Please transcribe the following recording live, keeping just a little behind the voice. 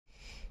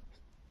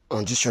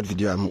On this short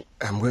video,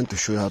 I'm going to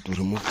show you how to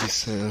remove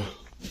this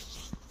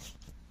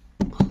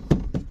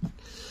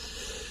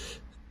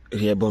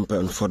rear bumper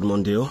on Ford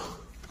Mondeo.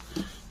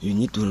 You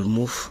need to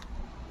remove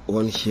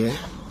one here.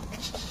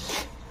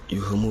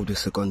 You remove the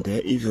second there.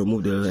 If you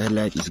remove the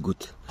headlight, it's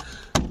good.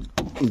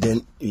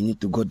 Then you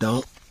need to go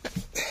down.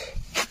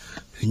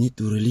 You need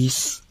to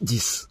release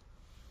this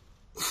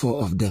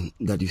 4 of them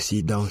that you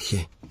see down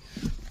here.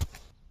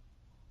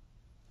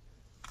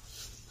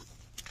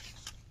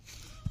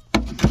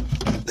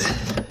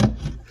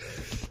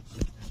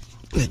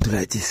 Let's do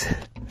like this.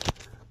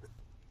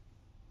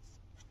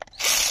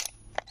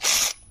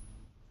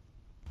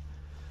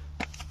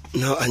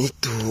 Now I need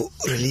to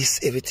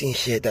release everything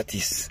here that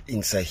is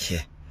inside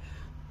here.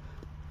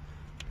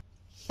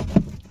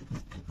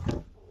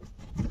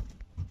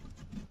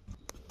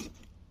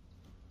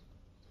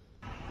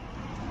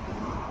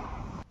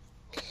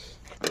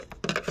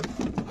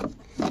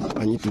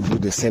 I need to do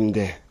the same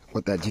there.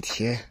 What I did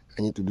here,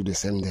 I need to do the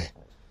same there.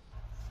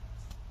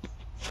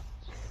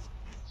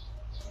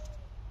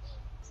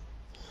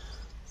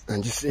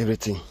 And this is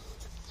everything.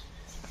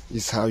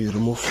 This is how you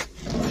remove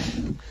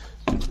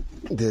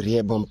the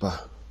rear bumper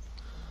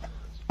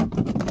on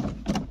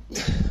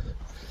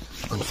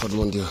Ford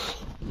Mondeo.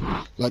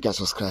 Like and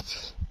subscribe.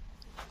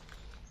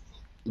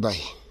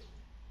 Bye.